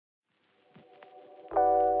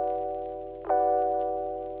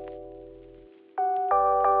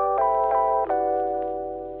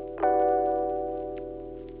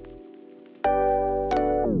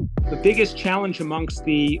biggest challenge amongst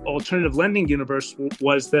the alternative lending universe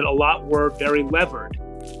was that a lot were very levered.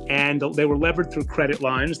 And they were levered through credit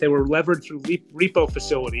lines. They were levered through repo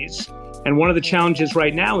facilities. And one of the challenges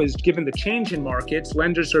right now is, given the change in markets,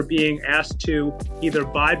 lenders are being asked to either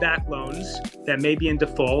buy back loans that may be in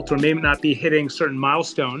default or may not be hitting certain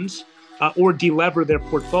milestones, or delever their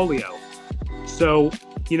portfolio. So,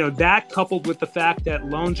 that coupled with the fact that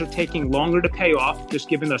loans are taking longer to pay off, just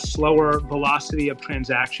given the slower velocity of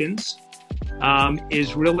transactions,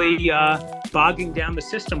 is really bogging down the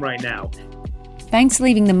system right now. Banks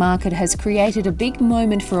leaving the market has created a big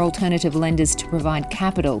moment for alternative lenders to provide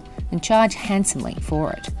capital and charge handsomely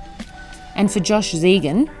for it. And for Josh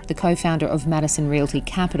Ziegan, the co-founder of Madison Realty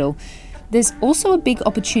Capital, there's also a big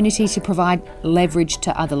opportunity to provide leverage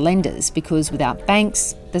to other lenders because without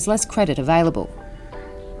banks, there's less credit available.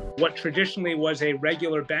 What traditionally was a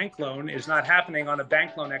regular bank loan is not happening on a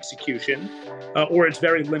bank loan execution, or it's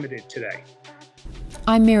very limited today.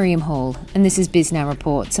 I'm Miriam Hall, and this is BizNow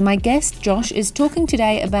Reports. And my guest, Josh, is talking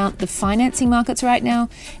today about the financing markets right now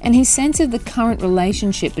and his sense of the current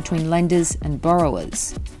relationship between lenders and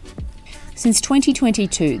borrowers. Since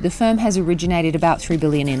 2022, the firm has originated about $3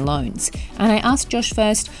 billion in loans. And I asked Josh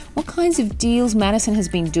first what kinds of deals Madison has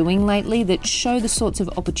been doing lately that show the sorts of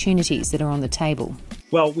opportunities that are on the table.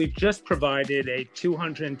 Well, we've just provided a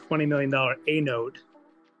 $220 million A-note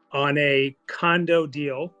on a condo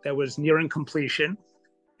deal that was nearing completion.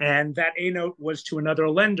 And that A-note was to another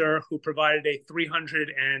lender who provided a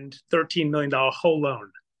 $313 million whole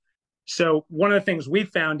loan. So one of the things we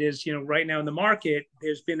found is, right now in the market,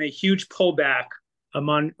 there's been a huge pullback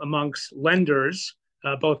amongst lenders,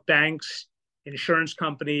 both banks, insurance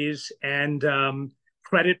companies, and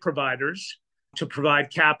credit providers to provide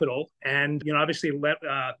capital. And, obviously,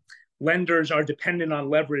 lenders are dependent on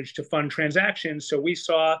leverage to fund transactions. So we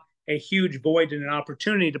saw a huge void and an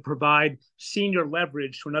opportunity to provide senior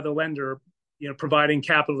leverage to another lender, providing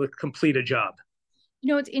capital to complete a job.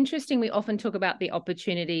 It's interesting. We often talk about the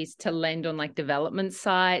opportunities to lend on development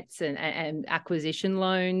sites and acquisition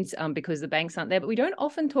loans because the banks aren't there, but we don't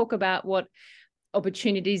often talk about what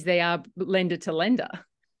opportunities they are lender to lender.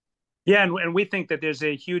 Yeah, and we think that there's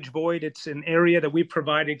a huge void. It's an area that we've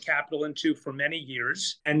provided capital into for many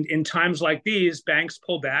years. And in times like these, banks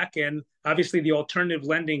pull back. And obviously, the alternative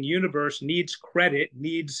lending universe needs credit,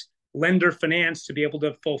 needs lender finance to be able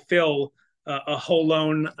to fulfill a whole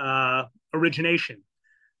loan origination.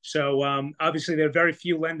 So obviously, there are very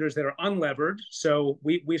few lenders that are unlevered. So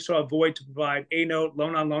we saw a void to provide A-note,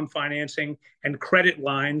 loan-on-loan financing, and credit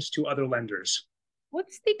lines to other lenders.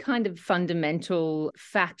 What's the kind of fundamental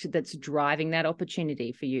fact that's driving that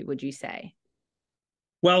opportunity for you, would you say?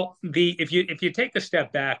 Well, if you take a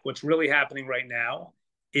step back, what's really happening right now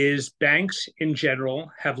is banks in general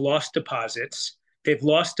have lost deposits. They've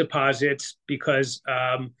lost deposits because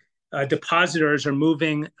depositors are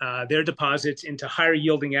moving their deposits into higher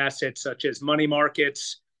yielding assets such as money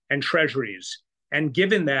markets and treasuries. And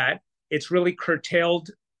given that, it's really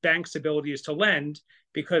curtailed banks' abilities to lend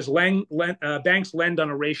because banks lend on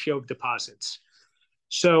a ratio of deposits.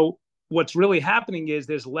 So what's really happening is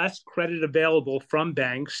there's less credit available from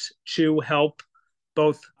banks to help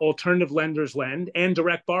both alternative lenders lend and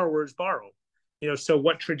direct borrowers borrow. So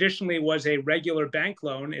what traditionally was a regular bank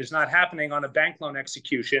loan is not happening on a bank loan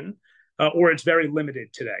execution, or it's very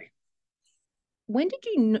limited today. When did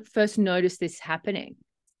you first notice this happening?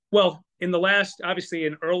 Well, obviously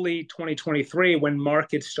in early 2023, when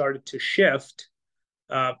markets started to shift,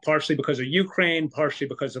 partially because of Ukraine, partially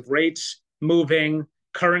because of rates moving,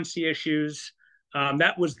 currency issues,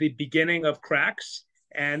 that was the beginning of cracks.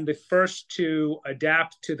 And the first to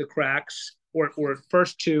adapt to the cracks or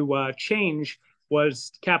first to change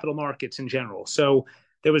was capital markets in general. So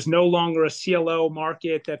there was no longer a CLO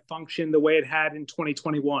market that functioned the way it had in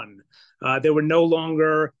 2021. There were no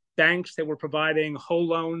longer banks that were providing whole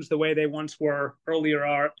loans the way they once were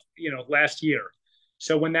earlier, last year.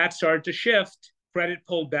 So when that started to shift, credit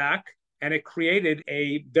pulled back, and it created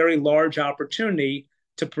a very large opportunity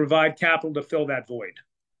to provide capital to fill that void.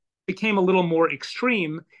 It became a little more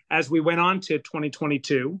extreme as we went on to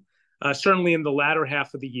 2022, certainly in the latter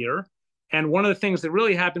half of the year. And one of the things that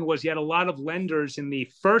really happened was you had a lot of lenders in the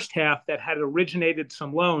first half that had originated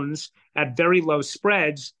some loans at very low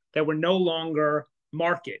spreads that were no longer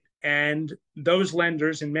market. And those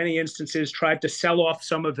lenders, in many instances, tried to sell off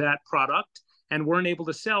some of that product and weren't able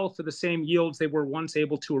to sell for the same yields they were once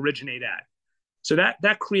able to originate at. So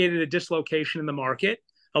that created a dislocation in the market,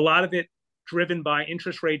 a lot of it driven by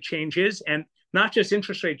interest rate changes, and not just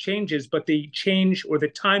interest rate changes, but the change or the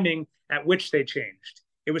timing at which they changed.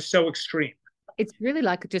 It was so extreme. It's really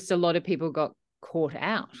just a lot of people got caught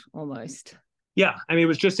out almost. Yeah, I mean, it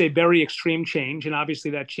was just a very extreme change, and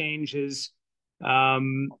obviously that change is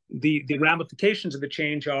the ramifications of the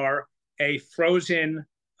change are a frozen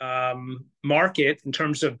market in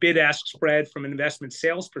terms of bid-ask spread from an investment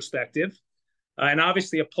sales perspective, and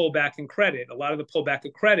obviously a pullback in credit. A lot of the pullback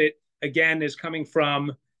of credit, again, is coming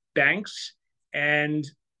from banks, and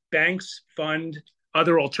banks fund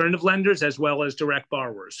other alternative lenders as well as direct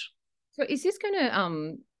borrowers. So is this going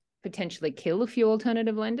to potentially kill a few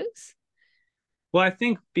alternative lenders? Well, I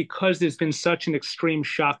think because there's been such an extreme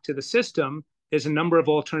shock to the system, there's a number of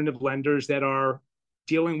alternative lenders that are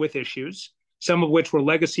dealing with issues, some of which were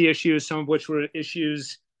legacy issues, some of which were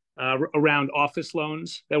issues around office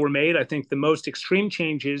loans that were made. I think the most extreme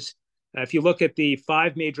changes, if you look at the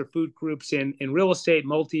 5 major food groups in real estate,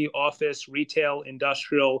 multi, office, retail,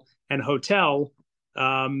 industrial, and hotel,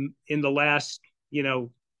 in the last,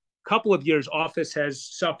 couple of years, office has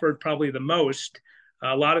suffered probably the most.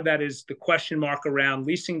 A lot of that is the question mark around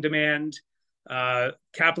leasing demand,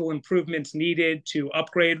 capital improvements needed to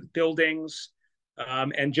upgrade buildings,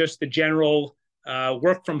 and just the general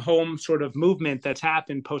work from home sort of movement that's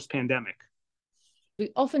happened post-pandemic.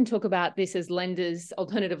 We often talk about this as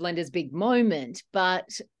alternative lenders' big moment, but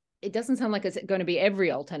it doesn't sound like it's going to be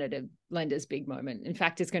every alternative lender's big moment. In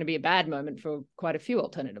fact, it's going to be a bad moment for quite a few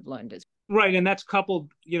alternative lenders. Right. And that's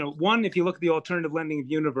coupled, one, if you look at the alternative lending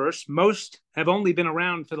universe, most have only been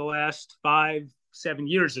around for the last 5-7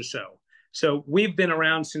 years or so. So we've been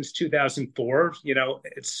around since 2004.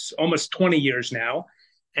 It's almost 20 years now.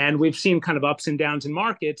 And we've seen kind of ups and downs in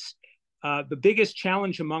markets. The biggest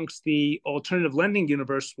challenge amongst the alternative lending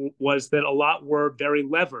universe was that a lot were very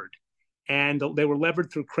levered. And they were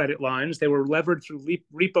levered through credit lines. They were levered through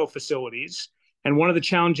repo facilities. And one of the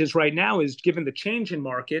challenges right now is, given the change in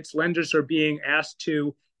markets, lenders are being asked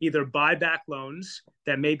to either buy back loans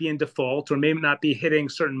that may be in default or may not be hitting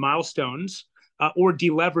certain milestones, or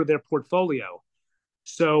delever their portfolio.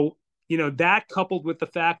 So, that coupled with the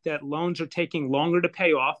fact that loans are taking longer to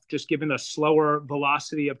pay off, just given a slower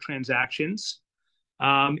velocity of transactions,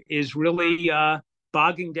 is really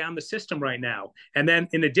bogging down the system right now. And then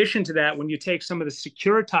in addition to that, when you take some of the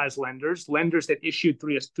securitized lenders that issued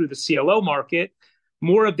through the CLO market,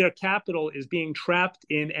 more of their capital is being trapped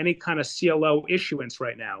in any kind of CLO issuance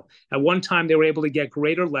right now. At one time, they were able to get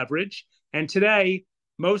greater leverage. And today,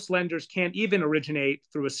 most lenders can't even originate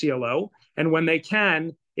through a CLO. And when they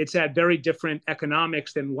can, it's at very different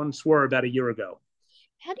economics than once were about a year ago.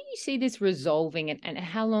 How do you see this resolving, and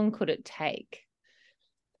how long could it take?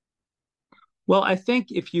 Well, I think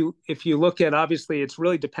if you look at, obviously, it's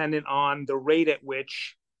really dependent on the rate at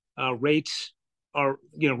which rates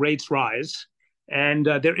rise, and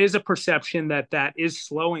there is a perception that is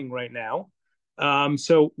slowing right now.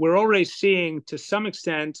 So we're already seeing, to some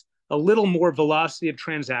extent, a little more velocity of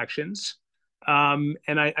transactions, and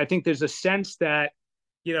I think there's a sense that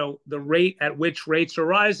the rate at which rates are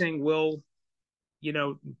rising will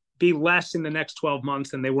be less in the next 12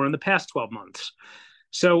 months than they were in the past 12 months.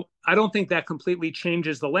 So I don't think that completely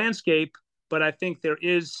changes the landscape, but I think there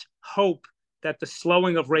is hope that the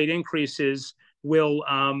slowing of rate increases will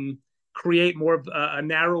create more of a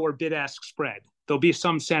narrower bid-ask spread. There'll be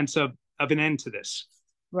some sense of an end to this.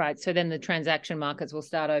 Right. So then the transaction markets will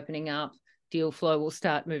start opening up, deal flow will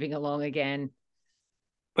start moving along again.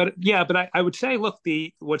 But I would say, look,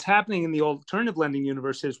 what's happening in the alternative lending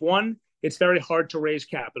universe is, one, it's very hard to raise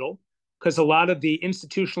capital, because a lot of the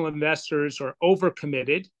institutional investors are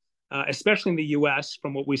overcommitted, especially in the US,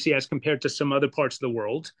 from what we see as compared to some other parts of the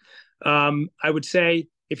world. I would say,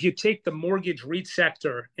 if you take the mortgage REIT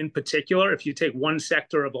sector in particular, if you take one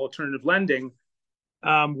sector of alternative lending,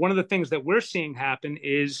 one of the things that we're seeing happen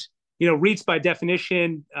is, REITs by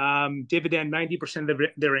definition dividend 90% of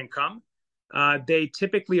their income. They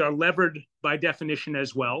typically are levered by definition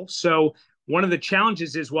as well. So one of the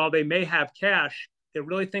challenges is, while they may have cash, they're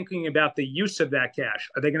really thinking about the use of that cash.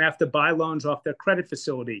 Are they going to have to buy loans off their credit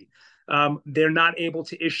facility? They're not able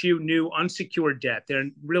to issue new unsecured debt.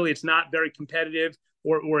 It's not very competitive,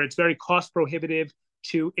 or it's very cost prohibitive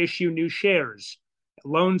to issue new shares.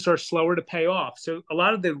 Loans are slower to pay off. So a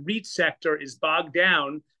lot of the REIT sector is bogged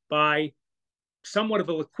down by somewhat of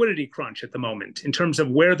a liquidity crunch at the moment in terms of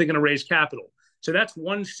where they're going to raise capital. So that's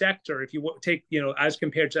one sector. If you take, as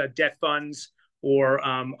compared to debt funds or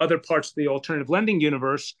other parts of the alternative lending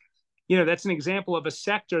universe, that's an example of a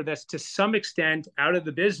sector that's to some extent out of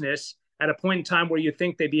the business at a point in time where you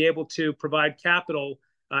think they'd be able to provide capital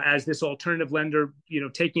as this alternative lender,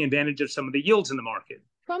 taking advantage of some of the yields in the market.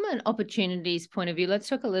 From an opportunities point of view, let's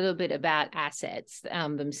talk a little bit about assets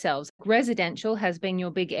themselves. Residential has been your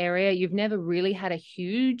big area. You've never really had a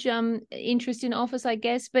huge interest in office, I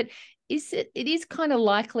guess, but it is kind of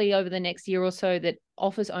likely over the next year or so that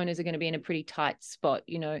office owners are going to be in a pretty tight spot.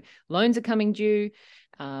 Loans are coming due.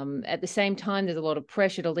 At the same time, there's a lot of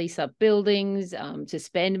pressure to lease up buildings, to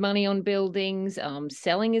spend money on buildings.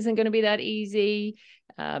 Selling isn't going to be that easy.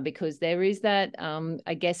 Because there is that,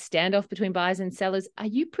 I guess, standoff between buyers and sellers. Are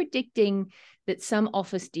you predicting that some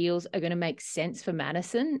office deals are going to make sense for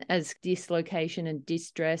Madison as dislocation and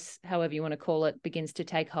distress, however you want to call it, begins to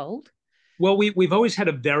take hold? Well, we've always had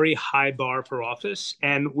a very high bar for office,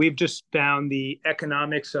 and we've just found the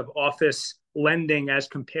economics of office lending as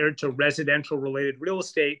compared to residential related real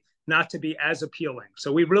estate not to be as appealing.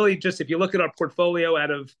 So we really just, if you look at our portfolio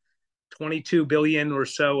out of 22 billion or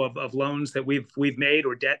so of loans that we've made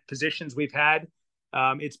or debt positions we've had,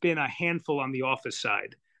 it's been a handful on the office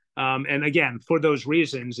side. And again, for those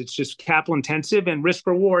reasons, it's just capital intensive and risk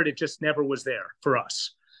reward. It just never was there for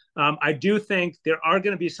us. I do think there are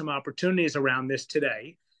going to be some opportunities around this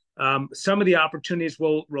today. Some of the opportunities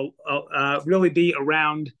will really be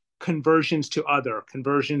around conversions to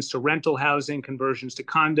rental housing, conversions to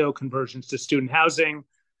condo, conversions to student housing.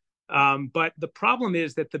 But the problem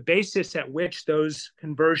is that the basis at which those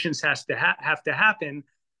conversions have to happen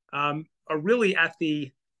are really at the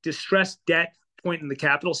distressed debt point in the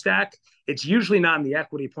capital stack. It's usually not in the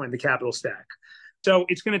equity point in the capital stack. So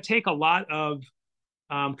it's going to take a lot of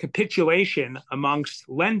capitulation amongst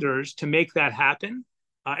lenders to make that happen,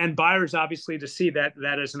 and buyers obviously to see that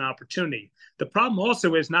as an opportunity. The problem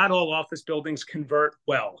also is not all office buildings convert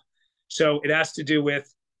well. So it has to do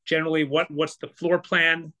with generally what's the floor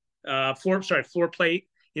plan. Floor plate.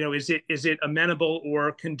 Is it amenable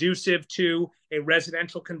or conducive to a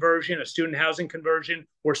residential conversion, a student housing conversion,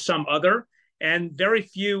 or some other? And very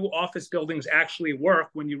few office buildings actually work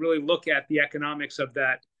when you really look at the economics of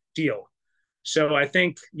that deal. So I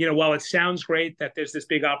think, while it sounds great that there's this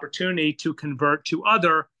big opportunity to convert to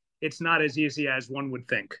other, it's not as easy as one would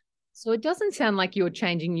think. So it doesn't sound like you're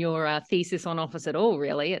changing your thesis on office at all,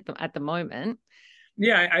 really, at the moment.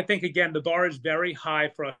 Yeah, I think, again, the bar is very high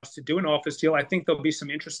for us to do an office deal. I think there'll be some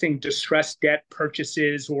interesting distressed debt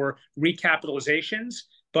purchases or recapitalizations.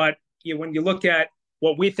 But when you look at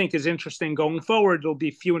what we think is interesting going forward, it'll be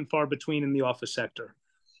few and far between in the office sector.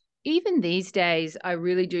 Even these days, I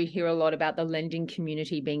really do hear a lot about the lending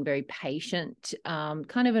community being very patient,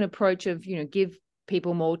 kind of an approach of, give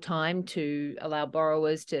people more time to allow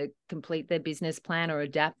borrowers to complete their business plan or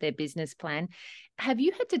adapt their business plan. Have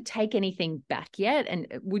you had to take anything back yet? And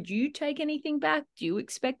would you take anything back? Do you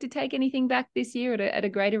expect to take anything back this year at a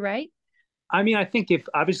greater rate? I mean, I think if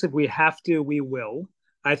we have to, we will.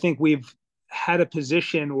 I think we've had a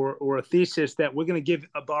position or a thesis that we're going to give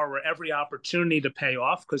a borrower every opportunity to pay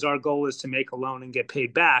off because our goal is to make a loan and get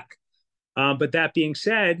paid back. But that being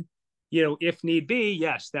said, if need be,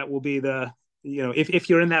 yes, that will be if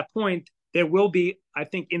you're in that point, there will be, I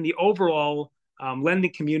think, in the overall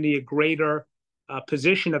lending community, a greater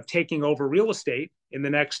position of taking over real estate in the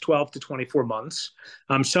next 12 to 24 months.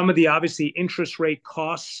 Some of the obviously interest rate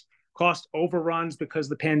cost overruns because of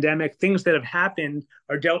the pandemic, things that have happened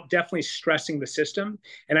are definitely stressing the system.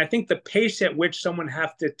 And I think the pace at which someone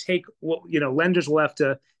lenders will have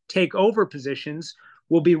to take over positions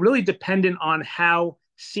will be really dependent on how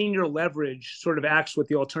senior leverage sort of acts with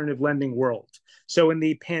the alternative lending world. So in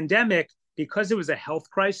the pandemic, because it was a health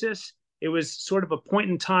crisis, it was sort of a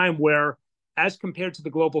point in time where, as compared to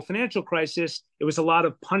the global financial crisis, it was a lot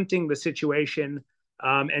of punting the situation,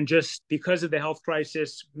 and just because of the health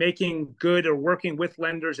crisis, making good or working with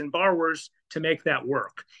lenders and borrowers to make that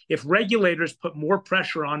work. If regulators put more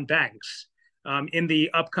pressure on banks in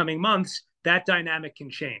the upcoming months, that dynamic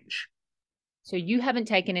can change. So you haven't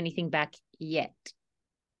taken anything back yet?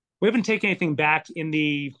 We haven't taken anything back in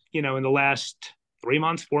the last 3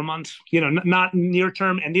 months, 4 months, not near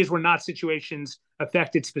term. And these were not situations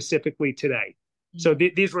affected specifically today. Mm-hmm. So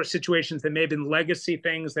these were situations that may have been legacy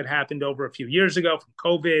things that happened over a few years ago from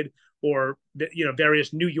COVID or,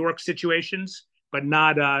 various New York situations, but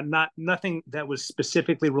not nothing that was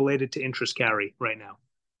specifically related to interest carry right now.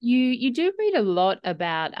 You do read a lot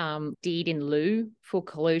about deed in lieu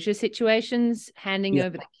foreclosure situations, handing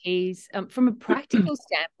over the keys. From a practical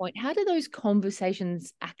standpoint, how do those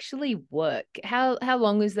conversations actually work? How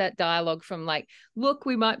long is that dialogue from look,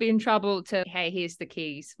 we might be in trouble to, hey, here's the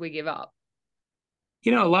keys, we give up? A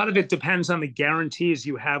lot of it depends on the guarantees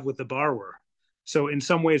you have with the borrower. So in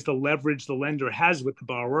some ways, the leverage the lender has with the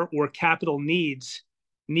borrower or capital needs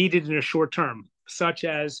needed in a short term, such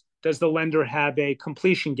as Does the lender have a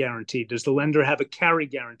completion guarantee? Does the lender have a carry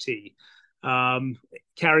guarantee?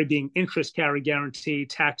 Carry being interest carry guarantee,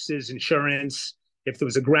 taxes, insurance. If there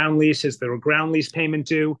was a ground lease, is there a ground lease payment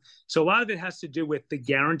due? So a lot of it has to do with the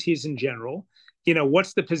guarantees in general.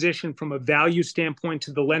 What's the position from a value standpoint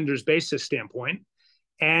to the lender's basis standpoint?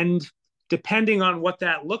 And depending on what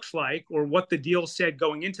that looks like or what the deal said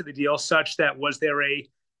going into the deal, such that was there a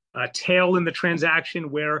tail in the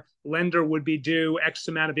transaction where lender would be due X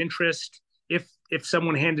amount of interest if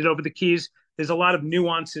someone handed over the keys. There's a lot of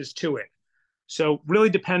nuances to it. So really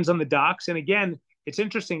depends on the docs. And again, it's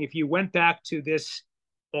interesting, if you went back to this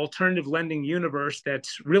alternative lending universe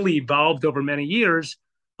that's really evolved over many years,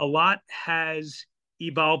 a lot has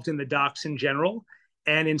evolved in the docs in general.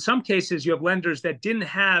 And in some cases, you have lenders that didn't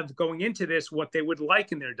have going into this what they would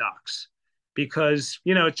like in their docs, because,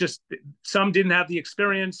 it's just some didn't have the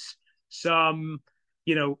experience. Some,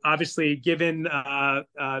 obviously, given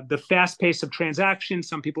the fast pace of transactions,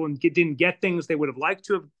 some people didn't get things they would have liked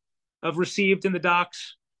to have received in the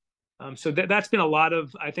docs. So that's been a lot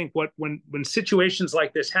of, I think, when situations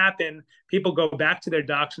like this happen, people go back to their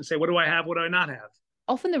docs and say, what do I have? What do I not have?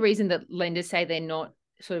 Often the reason that lenders say they're not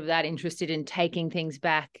sort of that interested in taking things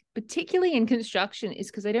back, particularly in construction, is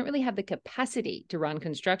because they don't really have the capacity to run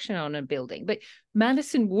construction on a building. But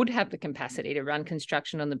Madison would have the capacity to run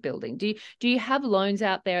construction on the building. Do you have loans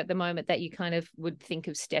out there at the moment that you kind of would think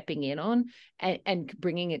of stepping in on and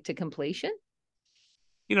bringing it to completion?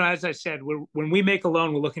 As I said, when we make a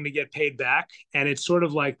loan, we're looking to get paid back. And it's sort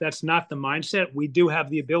of like, that's not the mindset. We do have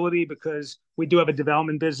the ability, because we do have a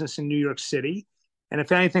development business in New York City. And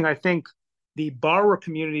if anything, I think the borrower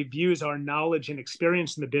community views our knowledge and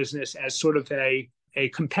experience in the business as sort of a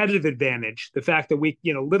competitive advantage. The fact that we,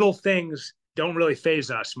 little things don't really faze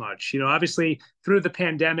us much. Obviously through the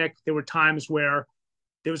pandemic, there were times where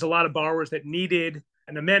there was a lot of borrowers that needed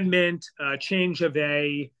an amendment, a change of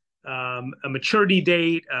a maturity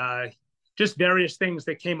date, just various things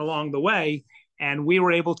that came along the way. And we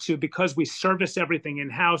were able to, because we service everything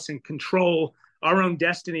in-house and control our own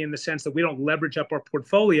destiny in the sense that we don't leverage up our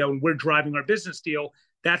portfolio and we're driving our business deal,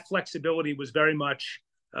 that flexibility was very much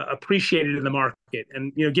appreciated in the market.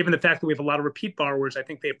 And, given the fact that we have a lot of repeat borrowers, I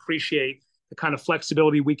think they appreciate the kind of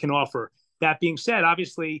flexibility we can offer. That being said,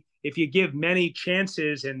 obviously, if you give many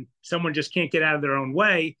chances and someone just can't get out of their own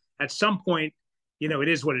way, at some point, it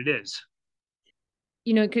is what it is.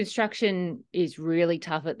 Construction is really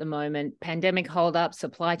tough at the moment. Pandemic holdup,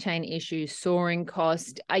 supply chain issues, soaring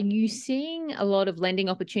cost. Are you seeing a lot of lending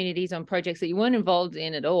opportunities on projects that you weren't involved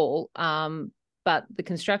in at all, but the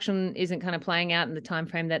construction isn't kind of playing out in the time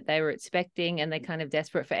frame that they were expecting, and they're kind of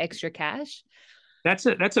desperate for extra cash? That's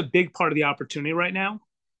a big part of the opportunity right now,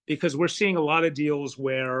 because we're seeing a lot of deals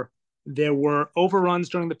where there were overruns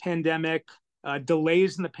during the pandemic,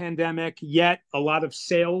 delays in the pandemic, yet a lot of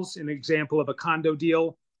sales, an example of a condo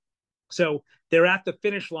deal. So they're at the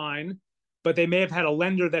finish line, but they may have had a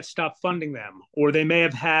lender that stopped funding them, or they may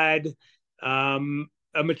have had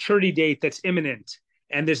a maturity date that's imminent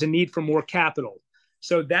and there's a need for more capital.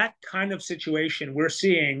 So that kind of situation we're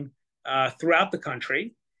seeing throughout the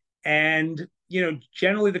country. And,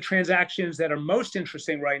 generally the transactions that are most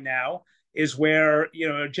interesting right now is where,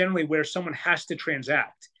 generally where someone has to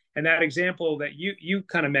transact. And that example that you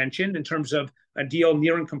kind of mentioned in terms of a deal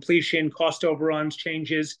nearing completion, cost overruns,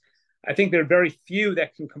 changes, I think there are very few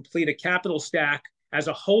that can complete a capital stack as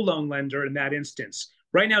a whole loan lender in that instance.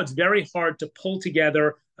 Right now, it's very hard to pull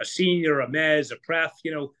together a senior, a mezz, a pref.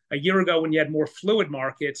 A year ago when you had more fluid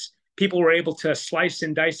markets, people were able to slice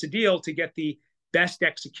and dice a deal to get the best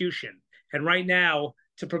execution. And right now,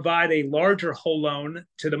 to provide a larger whole loan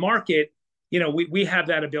to the market, we have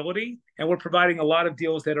that ability, and we're providing a lot of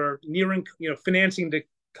deals that are nearing, financing to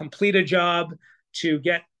complete a job, to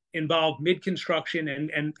get involved mid-construction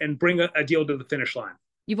and bring a deal to the finish line.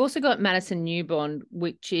 You've also got Madison New Bond,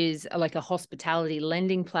 which is like a hospitality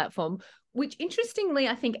lending platform, which interestingly,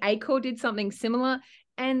 I think Acor did something similar.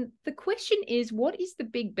 And the question is, what is the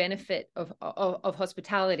big benefit of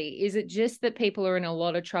hospitality? Is it just that people are in a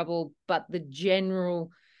lot of trouble, but the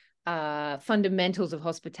general fundamentals of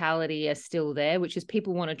hospitality are still there, which is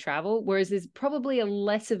people want to travel, whereas there's probably a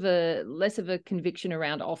less of a conviction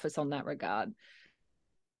around office on that regard?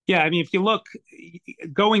 Yeah, I mean, if you look,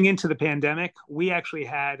 going into the pandemic, we actually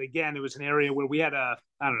had, again, it was an area where we had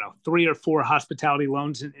 3 or 4 hospitality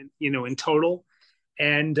loans in total.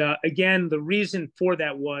 And again, the reason for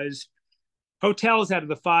that was hotels, out of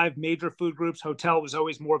the 5 major food groups, hotel was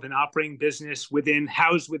always more of an operating business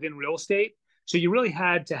housed within real estate. So you really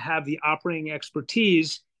had to have the operating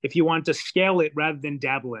expertise if you want to scale it rather than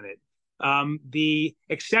dabble in it. The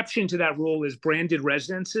exception to that rule is branded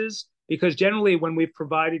residences, because generally when we've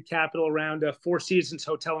provided capital around Four Seasons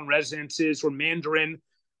Hotel and Residences or Mandarin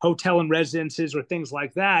Hotel and Residences or things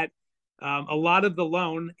like that, a lot of the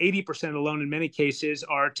loan, 80% of the loan in many cases,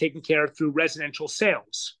 are taken care of through residential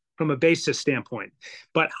sales from a basis standpoint.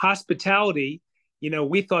 But hospitality,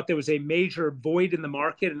 we thought there was a major void in the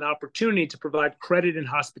market, an opportunity to provide credit in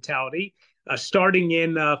hospitality starting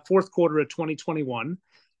in fourth quarter of 2021.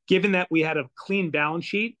 Given that we had a clean balance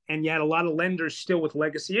sheet and yet a lot of lenders still with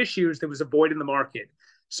legacy issues, there was a void in the market.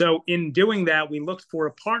 So in doing that, we looked for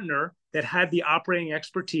a partner that had the operating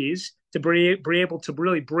expertise to be able to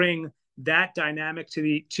really bring that dynamic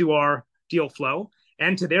to our deal flow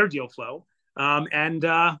and to their deal flow.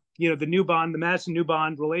 The Madison New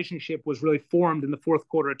Bond relationship was really formed in the fourth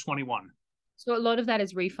quarter of 21. So a lot of that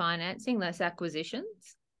is refinancing, less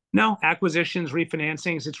acquisitions? No, acquisitions,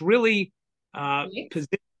 refinancings. It's really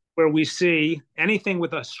position where we see anything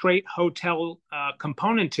with a straight hotel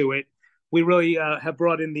component to it. We really have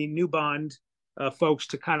brought in the New Bond folks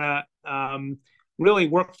to kind of really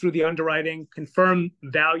work through the underwriting, confirm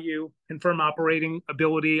value, confirm operating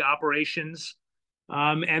ability, operations.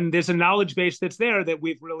 And there's a knowledge base that's there that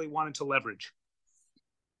we've really wanted to leverage.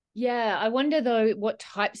 Yeah, I wonder though, what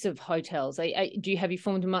types of hotels? Have you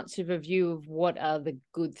formed much of a view of what are the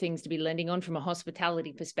good things to be lending on from a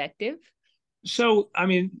hospitality perspective? So,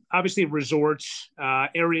 obviously resorts,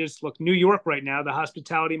 areas, look, New York right now, the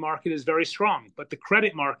hospitality market is very strong, but the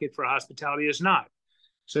credit market for hospitality is not.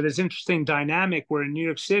 So there's interesting dynamic where in New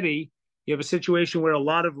York City, you have a situation where a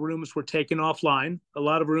lot of rooms were taken offline, a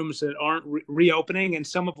lot of rooms that aren't reopening, and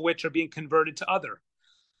some of which are being converted to other.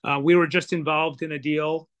 We were just involved in a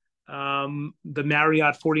deal, the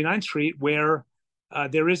Marriott 49th Street, where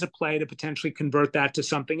there is a play to potentially convert that to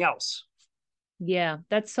something else. Yeah,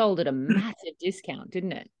 that sold at a massive discount,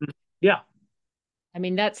 didn't it? Yeah.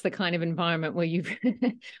 That's the kind of environment where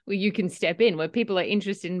you can step in, where people are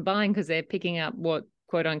interested in buying because they're picking up what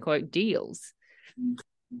quote unquote deals.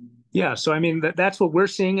 Yeah, so that's what we're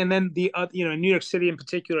seeing, and then in New York City in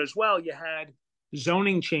particular as well, you had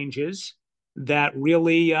zoning changes that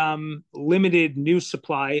really limited new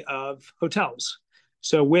supply of hotels.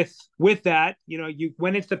 So with that, you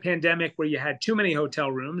went into the pandemic where you had too many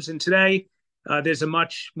hotel rooms, and today there's a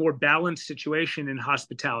much more balanced situation in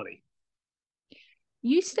hospitality.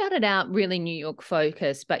 You started out really New York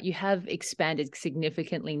focused, but you have expanded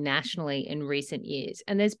significantly nationally in recent years.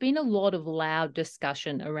 And there's been a lot of loud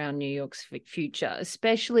discussion around New York's future,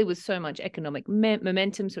 especially with so much economic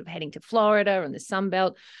momentum sort of heading to Florida and the Sun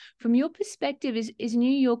Belt. From your perspective, is New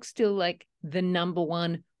York still like the number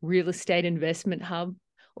one real estate investment hub,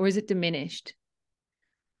 or is it diminished?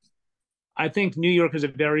 I think New York is a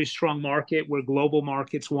very strong market where global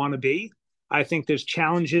markets want to be. I think there's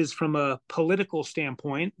challenges from a political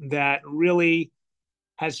standpoint that really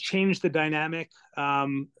has changed the dynamic,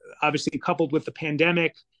 obviously coupled with the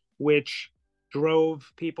pandemic, which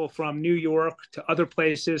drove people from New York to other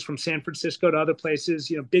places, from San Francisco to other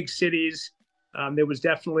places, big cities. There was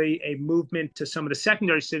definitely a movement to some of the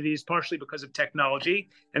secondary cities, partially because of technology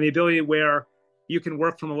and the ability where you can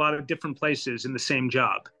work from a lot of different places in the same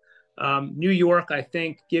job. New York, I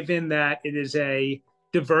think, given that it is a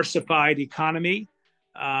diversified economy,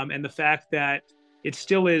 and the fact that it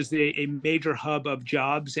still is a major hub of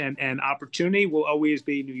jobs and opportunity, will always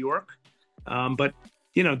be New York. But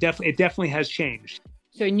it definitely has changed.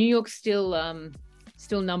 So New York's still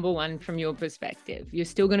number one from your perspective. You're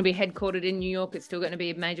still going to be headquartered in New York. It's still going to be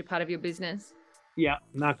a major part of your business. Yeah,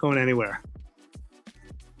 not going anywhere.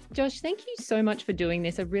 Josh, thank you so much for doing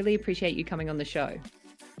this. I really appreciate you coming on the show.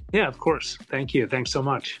 Yeah, of course. Thank you. Thanks so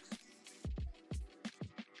much.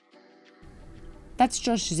 That's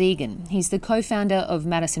Josh Ziegan. He's the co-founder of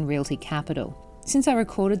Madison Realty Capital. Since I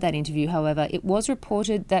recorded that interview, however, it was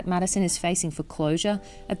reported that Madison is facing foreclosure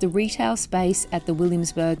at the retail space at the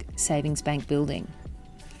Williamsburg Savings Bank building.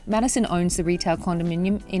 Madison owns the retail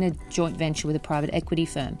condominium in a joint venture with a private equity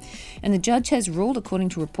firm, and the judge has ruled, according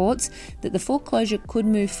to reports, that the foreclosure could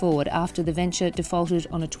move forward after the venture defaulted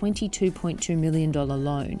on a $22.2 million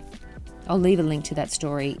loan. I'll leave a link to that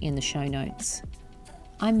story in the show notes.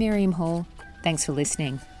 I'm Miriam Hall. Thanks for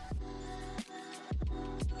listening.